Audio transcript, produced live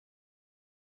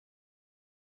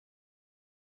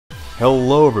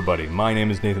Hello everybody, my name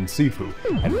is Nathan Sifu,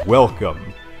 and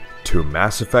welcome to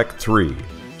Mass Effect 3.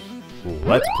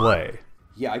 Let's play.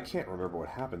 Yeah, I can't remember what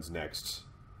happens next.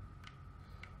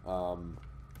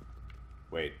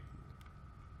 Wait.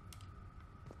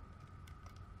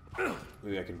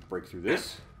 Maybe I can break through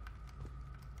this?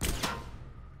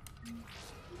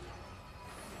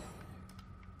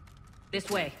 This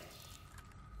way.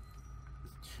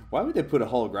 Why would they put a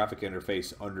holographic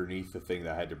interface underneath the thing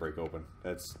that I had to break open?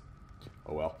 That's...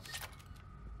 oh well.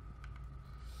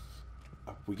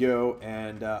 Up we go,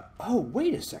 and, oh,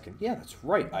 wait a second. Yeah, that's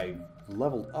right. I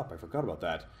leveled up. I forgot about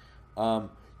that.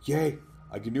 Yay!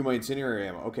 I can do my incendiary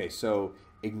ammo. Okay, so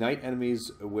ignite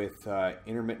enemies with an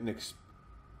intermittent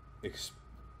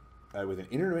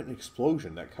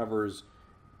explosion that covers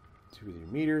 2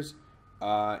 meters.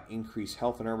 Increase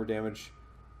health and armor damage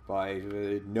by...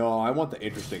 no, I want the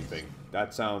interesting thing.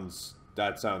 That sounds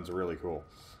really cool.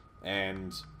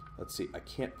 And let's see, I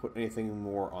can't put anything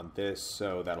more on this,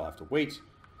 so that'll have to wait.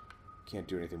 Can't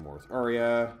do anything more with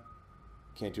Aria.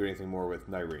 Can't do anything more with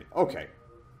Nyrene. Okay.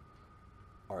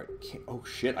 Alright, oh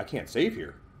shit, I can't save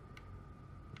here.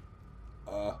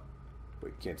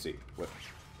 Wait, can't see. What?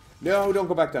 No, don't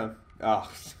go back down.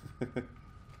 Ah. Well,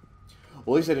 at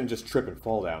least I didn't just trip and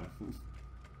fall down.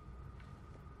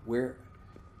 Where?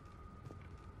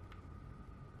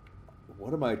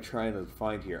 What am I trying to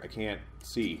find here? I can't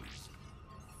see.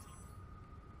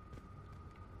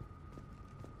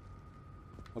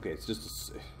 Okay, it's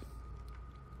just...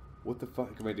 what the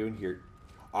fuck am I doing here?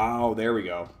 Oh, there we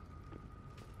go.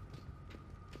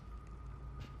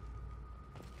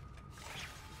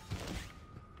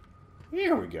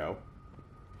 Here we go.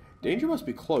 Danger must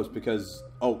be close because...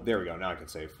 oh, there we go. Now I can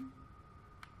save.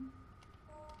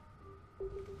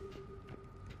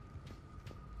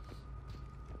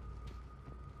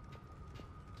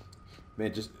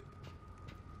 Man, just...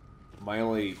 my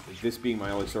only... this being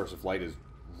my only source of light is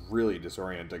really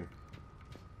disorienting.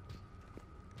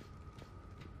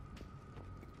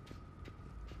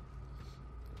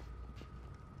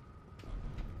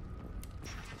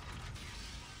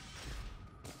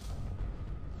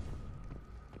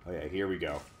 Oh yeah, here we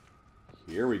go.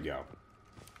 Here we go.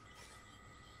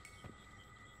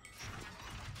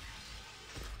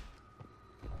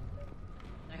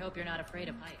 I hope you're not afraid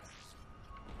of heights.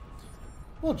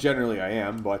 Well, generally I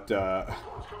am, but,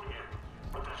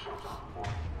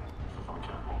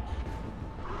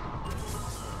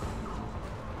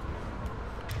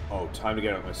 oh, time to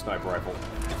get out my sniper rifle.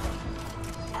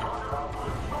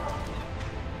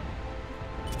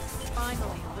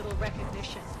 Finally, a little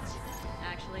recognition.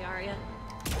 Actually, Aria,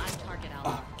 I'm target alpha.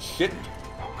 Ah, shit.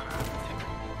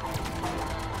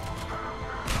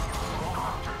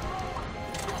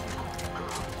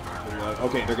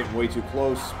 Okay, they're getting way too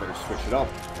close. Better switch it up.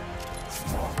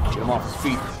 Get him off his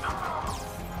feet.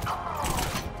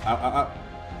 Ow, ow, ow.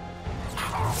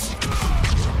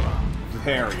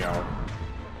 There we go.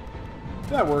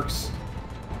 That works.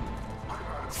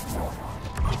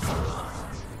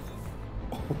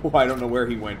 Oh, I don't know where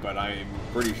he went, but I'm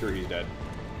pretty sure he's dead.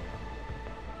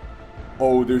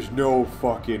 Oh, there's no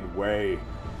fucking way.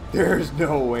 There's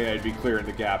no way I'd be clearing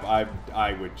the gap.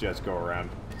 I would just go around.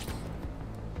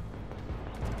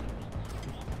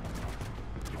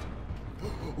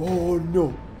 Oh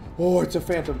no! Oh, it's a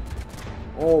phantom!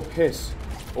 Oh, piss!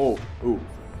 Oh, ooh,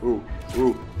 ooh,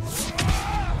 ooh.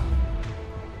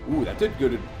 Ooh, that did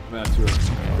good amount to a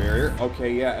barrier.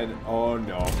 Okay, yeah, and oh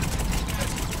no.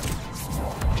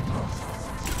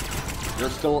 You're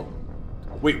still...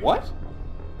 wait, what?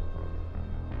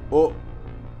 Oh,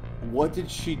 what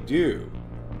did she do?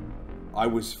 I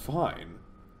was fine.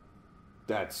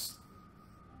 That's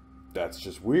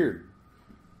just weird.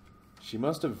 She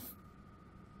must have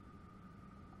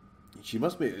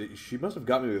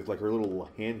got me with like her little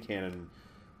hand cannon,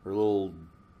 her little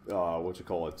what you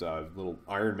call it, little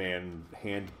Iron Man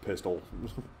hand pistol.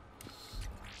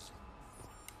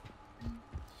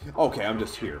 Okay, I'm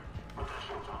just here.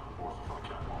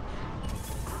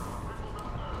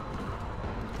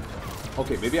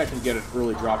 Okay, maybe I can get an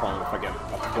early drop on him if I get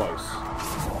up close.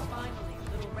 Finally,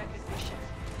 a little recognition.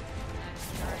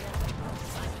 Actually, Aria,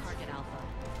 I'm target alpha.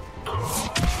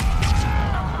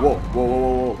 Whoa, whoa, whoa,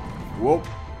 whoa, whoa. Whoa.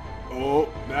 Oh,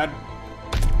 bad.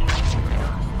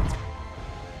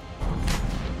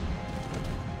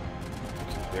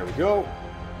 Okay, there we go.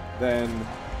 Then...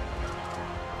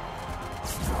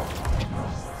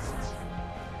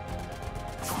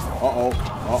 uh-oh.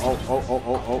 Uh-oh. Oh, oh,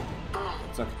 oh, oh.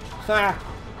 It's not... ha!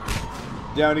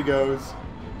 Down he goes.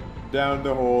 Down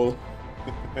the hole.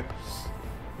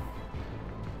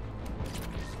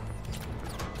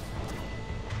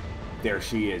 There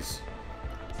she is.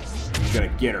 She's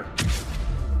gonna get her.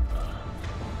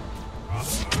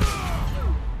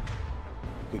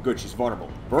 Okay, good. She's vulnerable.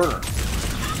 Burn her.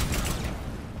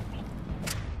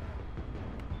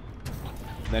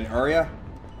 And then Aria,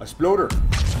 explode her.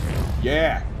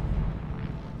 Yeah.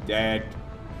 Dead.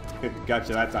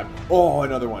 Gotcha that time. Oh,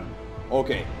 another one.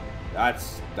 Okay,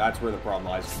 that's where the problem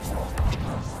lies.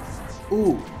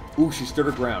 Ooh, she stood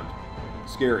her ground.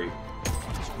 Scary.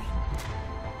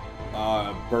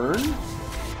 Burn?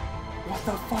 What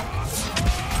the fuck?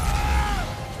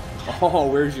 Oh,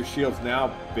 where's your shields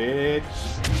now, bitch?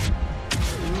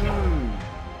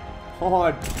 Oh,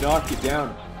 I knocked you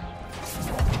down.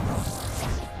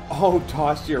 Oh,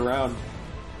 tossed you around.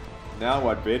 Now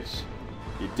what, bitch?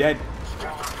 You're dead.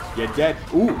 You're dead.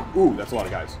 Ooh, that's a lot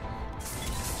of guys.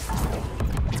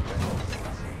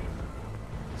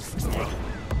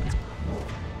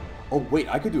 Oh, wait,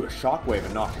 I could do a shockwave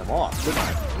and knock him off, couldn't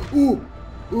I? Ooh,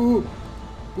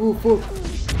 fuck.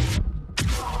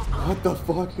 What the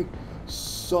fuck?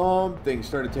 Something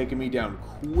started taking me down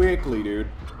quickly, dude.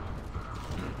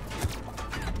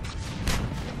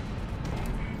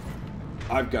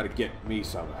 I've got to get me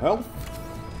some health.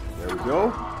 There we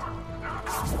go.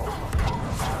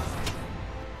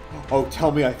 Oh,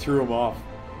 tell me I threw him off.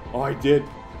 Oh, I did.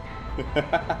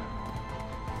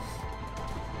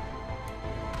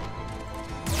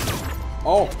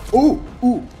 Oh,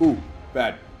 ooh,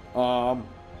 bad.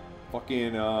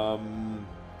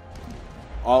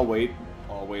 I'll wait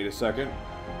a second.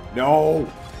 No!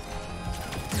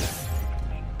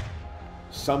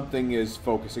 Something is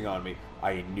focusing on me.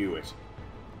 I knew it.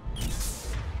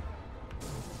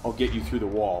 I'll get you through the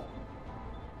wall.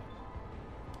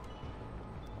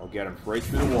 I'll get him right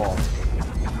through the wall.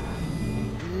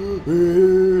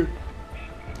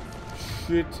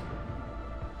 Shit.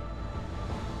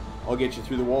 I'll get you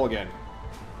through the wall again.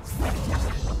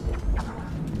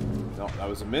 No, that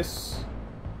was a miss.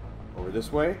 Over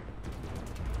this way.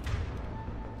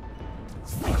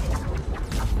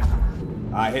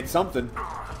 I hit something.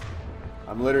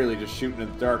 I'm literally just shooting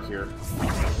in the dark here.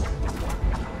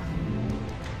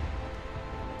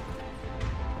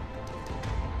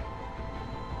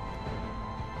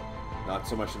 Not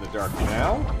so much in the dark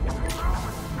now.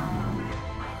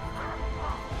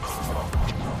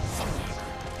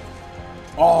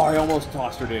 Oh, I almost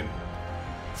tossed her in.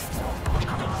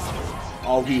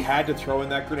 Oh, he had to throw in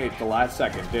that grenade at the last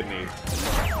second, didn't he?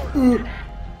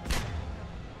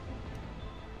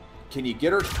 Can you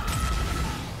get her?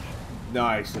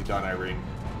 Nicely done, Irene.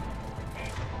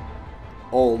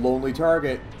 Oh, lonely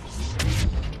target.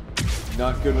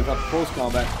 Not good with up close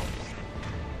combat.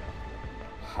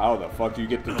 How the fuck do you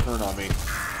get the turn on me?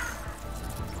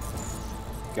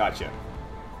 Gotcha.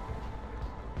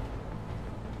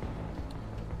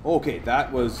 Okay,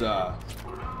 that was, oh,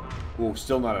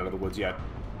 still not out of the woods yet.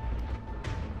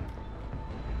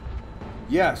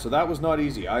 Yeah, so that was not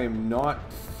easy. I am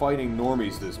not fighting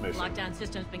normies this mission. Lockdown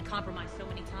system's been compromised so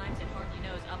many times it hardly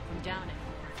knows up from down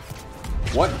anymore.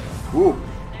 What? Ooh.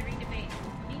 Irene to base.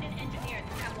 Need an engineer at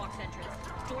the catwalk's entrance.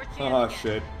 George Oh,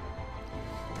 shit.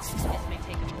 This may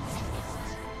take a moment.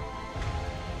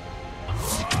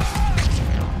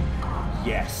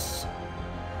 Yes.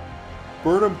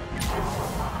 Burn him.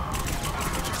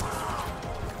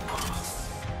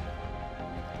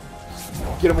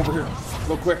 Get him over here.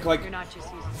 Real quick, like... You're not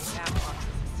just using the catwalks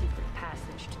as a secret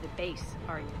passage to the base,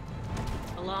 are you?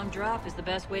 A long drop is the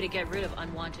best way to get rid of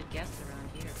unwanted guests around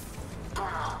here.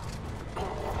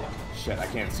 Shit, I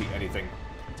can't see anything.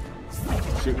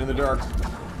 Shooting in the dark.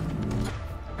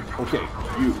 Okay,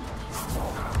 you.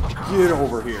 Get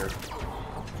over here.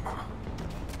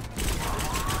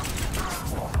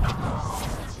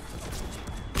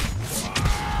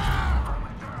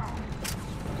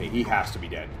 Okay, he has to be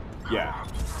dead. Yeah.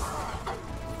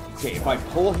 Okay, if I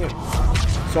pull him...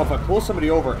 So if I pull somebody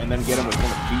over and then get him with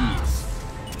one of these,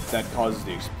 that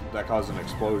causes an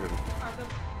explosion.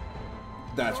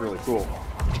 That's really cool.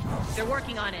 They're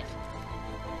working on it.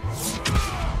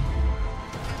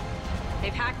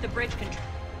 They've hacked the bridge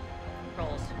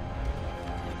controls.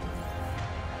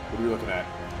 What are we looking at?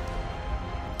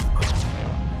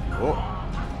 Oh.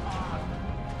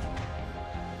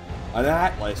 An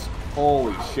atlas.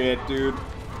 Holy shit, dude.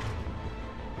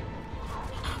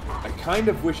 I kind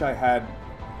of wish I had...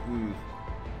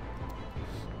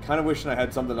 Kind of wishing I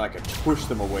had something I could push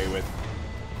them away with.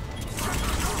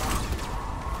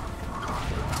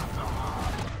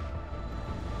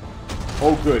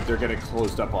 Oh, good. They're getting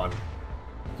closed up on.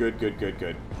 Good, good, good,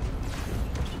 good.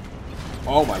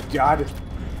 Oh, my God.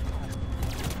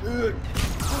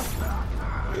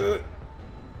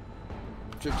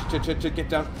 Get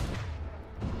down.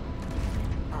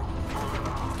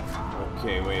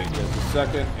 Okay, wait just a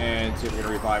second, and see if we're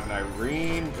gonna revive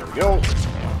Nyreen. There we go.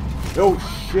 Oh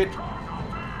shit.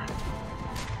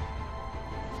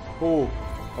 Oh,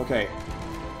 okay.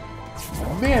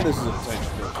 Man, this is an intense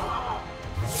mission.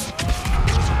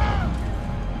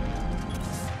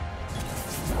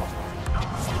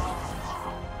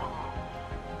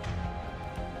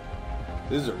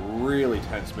 This is a really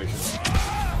tense mission.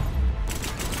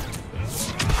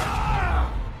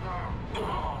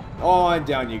 Oh, and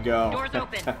down you go. Doors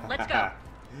open. Let's go.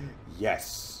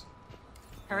 Yes.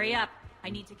 Hurry up.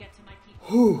 I need to get to my people.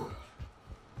 Whew.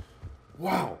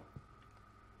 Wow.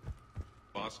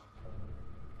 Boss?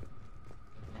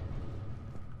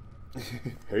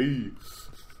 Hey.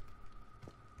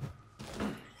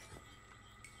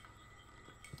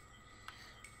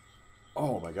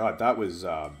 Oh my god, that was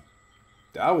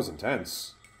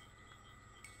intense.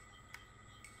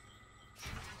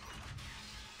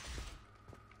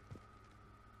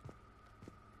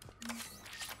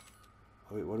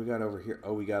 Oh, wait, what do we got over here?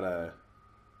 Oh, we got a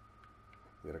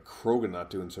Krogan not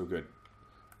doing so good.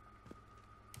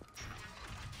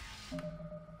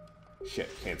 Shit,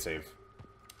 can't save.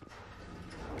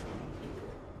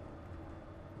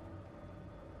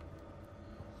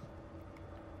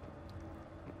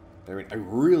 I mean, I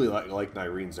really like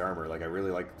Nyreen's armor. Like, I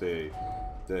really like the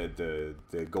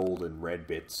gold and red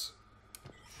bits.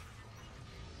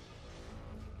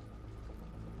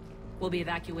 We'll be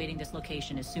evacuating this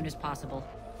location as soon as possible.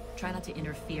 Try not to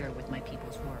interfere with my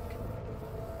people's work.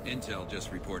 Intel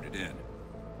just reported in.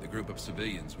 The group of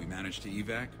civilians we managed to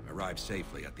evac arrived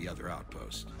safely at the other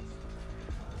outpost.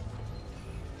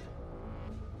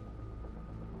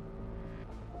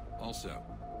 Also,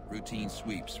 routine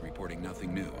sweeps reporting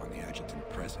nothing new on the adjutant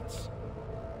presence.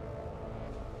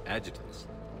 Adjutants?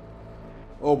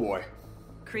 Oh boy.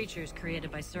 Creatures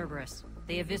created by Cerberus.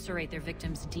 They eviscerate their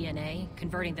victims' DNA,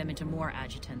 converting them into more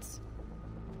adjutants.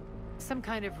 Some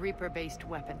kind of Reaper-based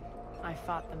weapon. I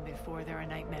fought them before, they're a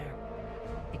nightmare.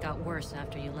 It got worse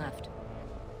after you left.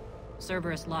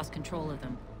 Cerberus lost control of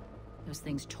them. Those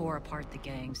things tore apart the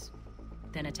gangs,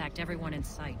 then attacked everyone in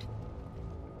sight.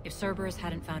 If Cerberus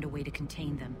hadn't found a way to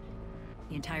contain them,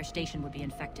 the entire station would be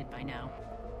infected by now.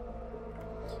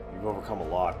 You've overcome a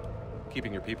lot.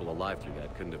 Keeping your people alive through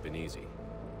that couldn't have been easy.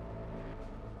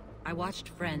 I watched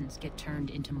friends get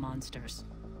turned into monsters,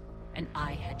 and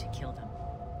I had to kill them.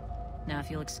 Now,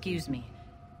 if you'll excuse me,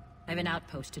 I have an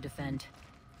outpost to defend.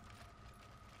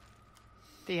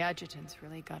 The adjutants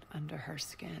really got under her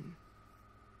skin.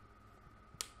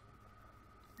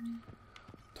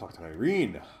 Talk to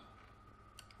Nyreen.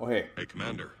 Oh, hey. Hey,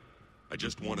 Commander. I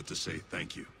just wanted to say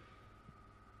thank you.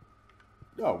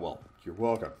 Oh, well, you're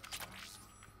welcome.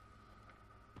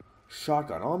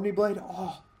 Shotgun Omniblade?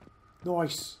 Oh,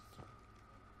 nice.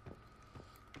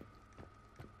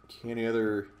 Any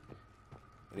other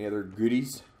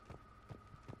goodies?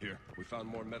 Here, we found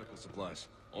more medical supplies.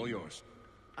 All yours.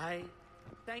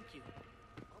 Thank you.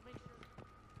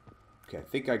 Okay, I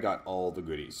think I got all the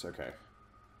goodies. Okay.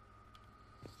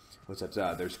 What's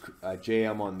that? There's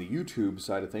JM on the YouTube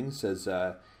side of things says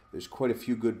there's quite a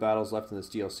few good battles left in this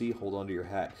DLC. Hold on to your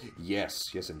hat.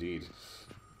 Yes, yes indeed.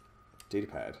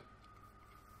 Datapad.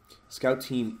 Scout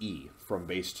Team E from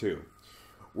Base 2.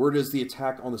 Word is the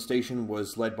attack on the station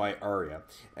was led by Aria,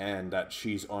 and that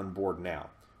she's on board now.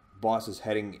 Boss is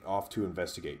heading off to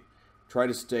investigate. Try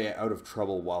to stay out of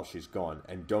trouble while she's gone,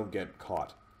 and don't get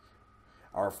caught.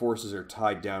 Our forces are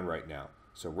tied down right now,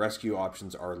 so rescue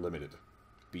options are limited.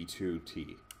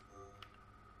 B2T.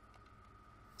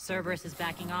 Cerberus is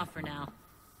backing off for now.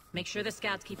 Make sure the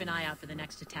scouts keep an eye out for the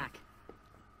next attack.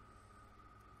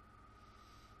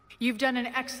 You've done an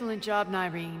excellent job,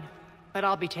 Nyreen, but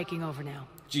I'll be taking over now.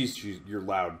 Jeez, you're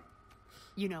loud.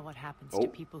 You know what happens to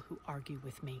people who argue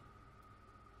with me.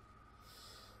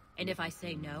 And if I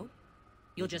say no,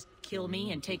 you'll just kill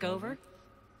me and take over?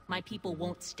 My people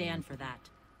won't stand for that.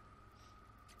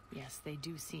 Yes, they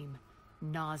do seem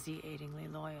nauseatingly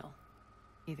loyal.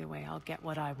 Either way, I'll get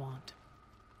what I want.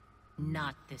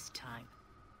 Not this time.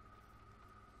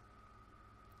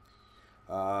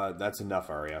 That's enough,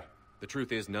 Aria. The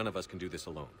truth is, none of us can do this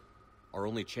alone. Our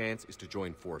only chance is to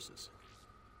join forces.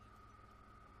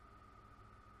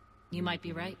 You might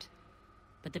be right.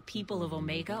 But the people of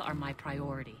Omega are my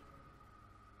priority.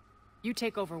 You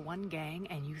take over one gang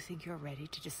and you think you're ready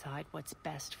to decide what's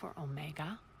best for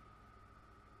Omega?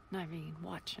 Nyreen,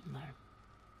 watch and learn.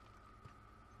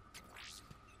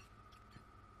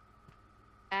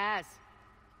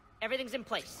 Everything's in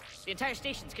place. The entire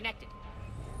station's connected.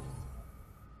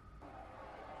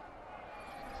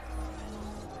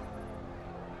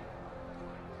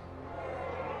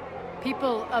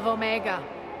 People of Omega,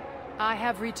 I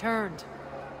have returned.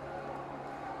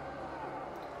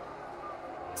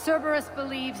 Cerberus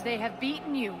believes they have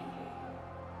beaten you.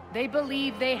 They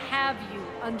believe they have you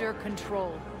under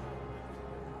control.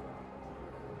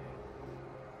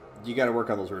 You gotta work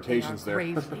on those rotations they are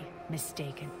there. gravely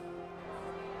mistaken.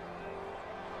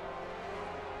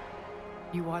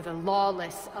 You are the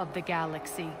lawless of the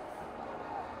galaxy.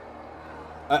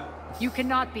 You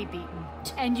cannot be beaten,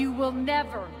 and you will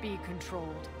never be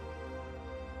controlled.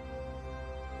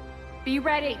 Be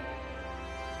ready.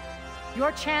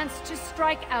 Your chance to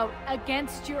strike out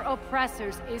against your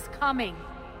oppressors is coming.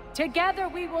 Together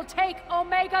we will take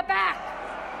Omega back!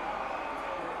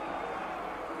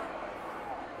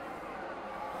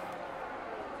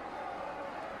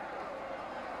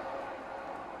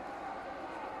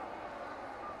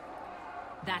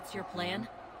 That's your plan?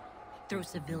 Throw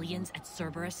civilians at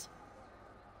Cerberus?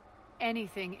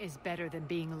 Anything is better than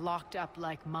being locked up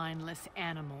like mindless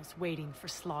animals waiting for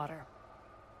slaughter.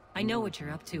 I know what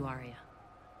you're up to, Aria.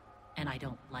 And I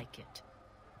don't like it.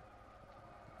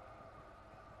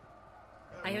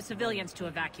 I have civilians to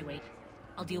evacuate.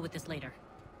 I'll deal with this later.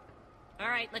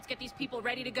 Alright, let's get these people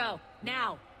ready to go.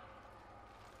 Now!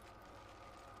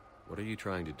 What are you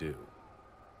trying to do?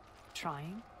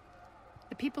 Trying?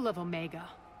 The people of Omega,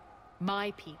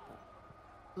 my people,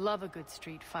 love a good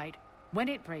street fight. When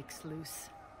it breaks loose,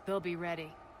 they'll be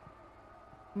ready.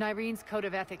 Nyrene's code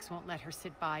of ethics won't let her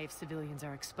sit by if civilians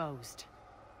are exposed.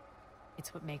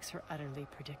 It's what makes her utterly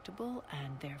predictable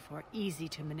and therefore easy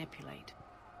to manipulate.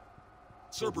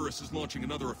 Cerberus is launching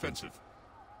another offensive.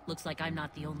 Looks like I'm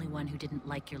not the only one who didn't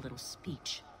like your little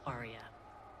speech, Aria.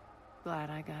 Glad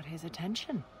I got his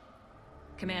attention.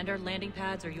 Commander, landing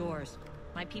pads are yours.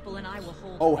 My people and I will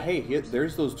hold... Oh, hey,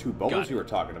 there's those two bubbles you were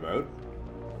talking about.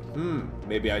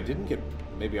 Maybe I didn't get...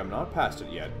 Maybe I'm not past it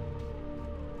yet.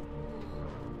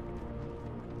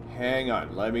 Hang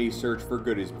on, let me search for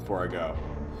goodies before I go.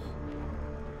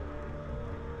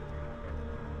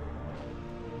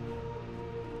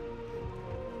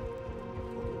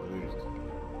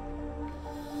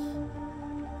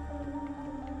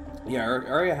 Yeah,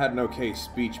 Aria had an okay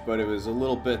speech, but it was a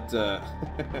little bit, a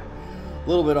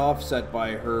little bit offset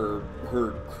by her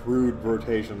crude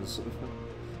rotations.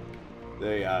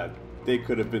 They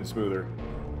could have been smoother.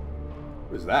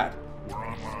 What is that? We're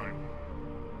online.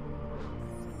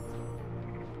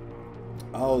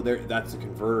 Oh, that's the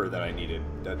converter that I needed.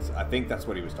 I think that's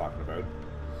what he was talking about.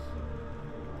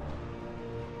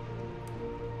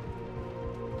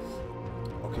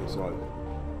 Okay, so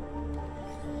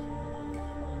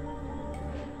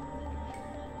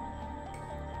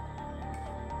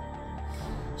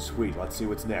sweet, let's see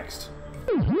what's next.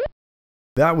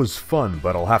 That was fun,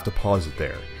 but I'll have to pause it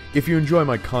there. If you enjoy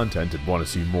my content and want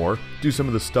to see more, do some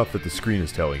of the stuff that the screen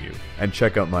is telling you, and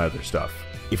check out my other stuff.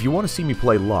 If you want to see me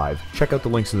play live, check out the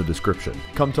links in the description.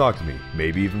 Come talk to me,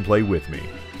 maybe even play with me.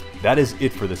 That is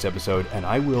it for this episode, and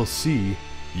I will see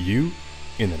you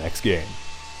in the next game.